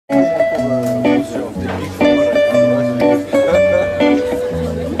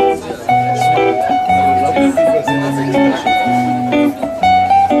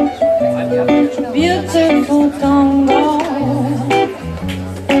Beautiful Tango,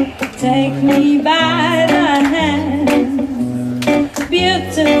 take me by the hand.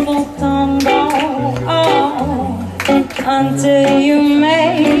 Beautiful Tango, oh, until you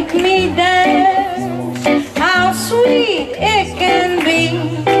make me dance. How sweet it can be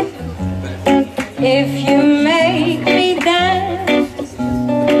if you make me dance.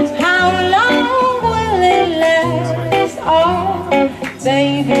 How long will it last? Oh,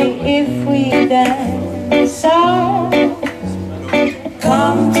 baby, if we dance. So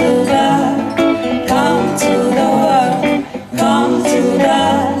come to the world, come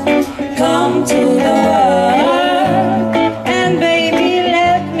to the world, and baby,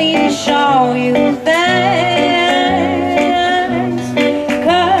 let me show you things.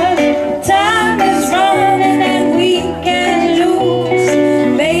 'Cause time is running and we can't lose.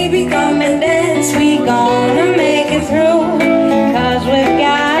 Baby, come and dance, we gonna make it through. 'Cause we've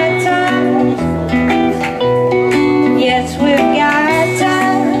got time, yes, we've got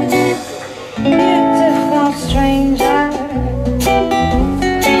time. Beautiful stranger,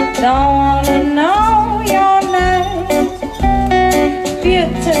 don't wanna know your name.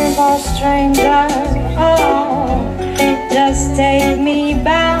 Beautiful stranger, oh, just take me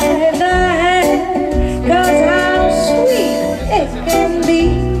by the hand. 'Cause how sweet it can be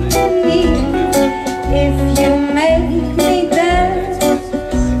if you make me dance.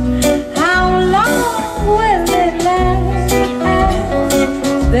 How long will it last,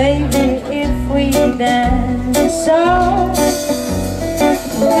 baby, if we dance? So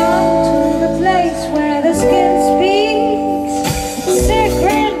come to the place where the skin speaks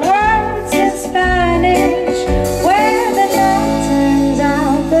secret words in Spanish, where the night turns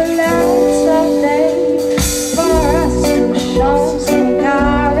out the lights of day, for us to show some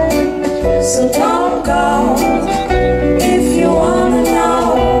courage. So don't go if you wanna know,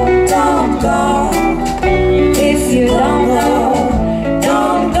 don't go if you don't know,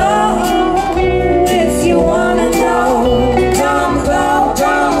 don't go if you wanna know, don't go,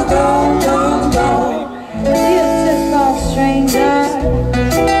 don't go, don't go. Beautiful stranger,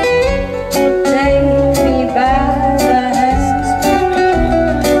 take me by the hand.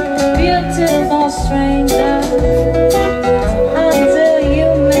 Beautiful stranger, until you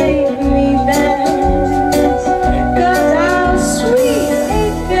make me dance. 'Cause how sweet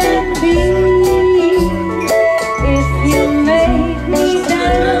it can be if you make me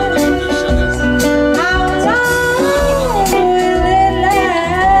dance. How long will it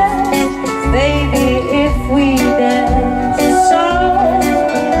last, baby, if we dance? So,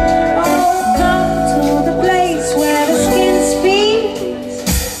 oh, come to the place where the skin speaks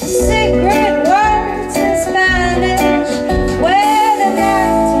secret words in Spanish, where the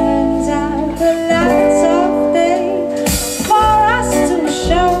night turns out the lights of day, for us to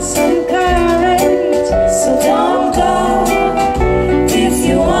show some courage. So don't go if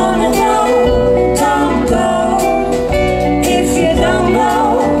you wanna know, don't go if you don't know,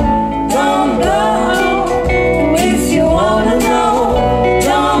 don't go if you wanna know,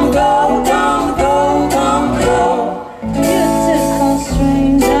 don't go, don't go, don't go. Beautiful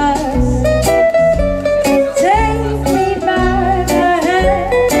strangers, take me by the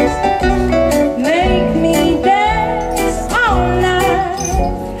hand, make me dance all night.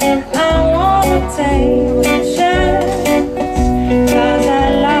 I wanna take a chance, 'cause I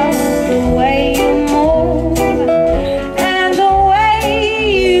love the way you move and the way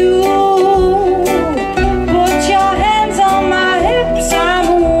you put your hands on my hips. I'm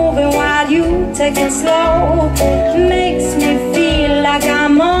moving while you take it slow. Makes me feel like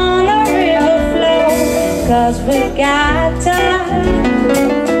I'm on a river flow. 'Cause we've got time,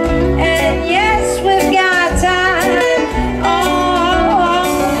 and yes, we've got time. Oh,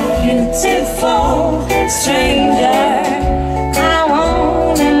 beautiful stranger.